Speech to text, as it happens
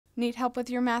Need help with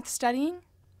your math studying?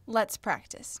 Let's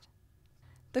practice.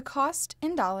 The cost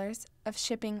in dollars of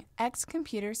shipping X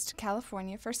computers to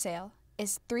California for sale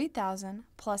is $3,000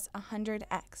 plus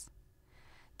 100X.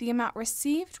 The amount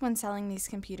received when selling these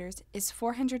computers is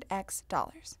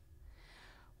 $400X.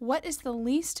 What is the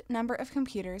least number of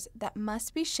computers that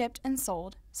must be shipped and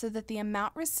sold so that the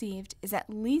amount received is at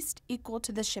least equal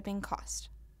to the shipping cost?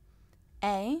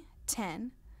 A,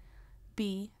 10,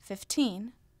 B,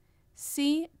 15,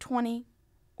 C, 20,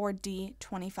 or D,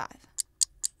 25?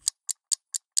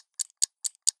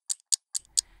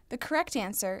 The correct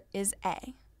answer is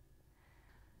A.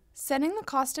 Setting the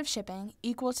cost of shipping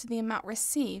equal to the amount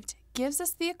received gives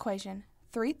us the equation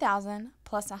 3,000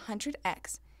 plus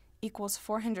 100X equals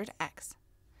 400X.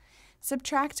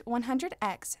 Subtract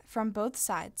 100X from both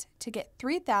sides to get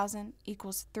 3,000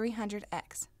 equals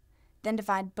 300X. Then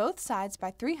divide both sides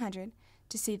by 300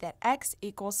 to see that X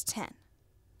equals 10.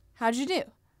 How'd you do?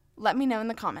 Let me know in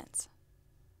the comments.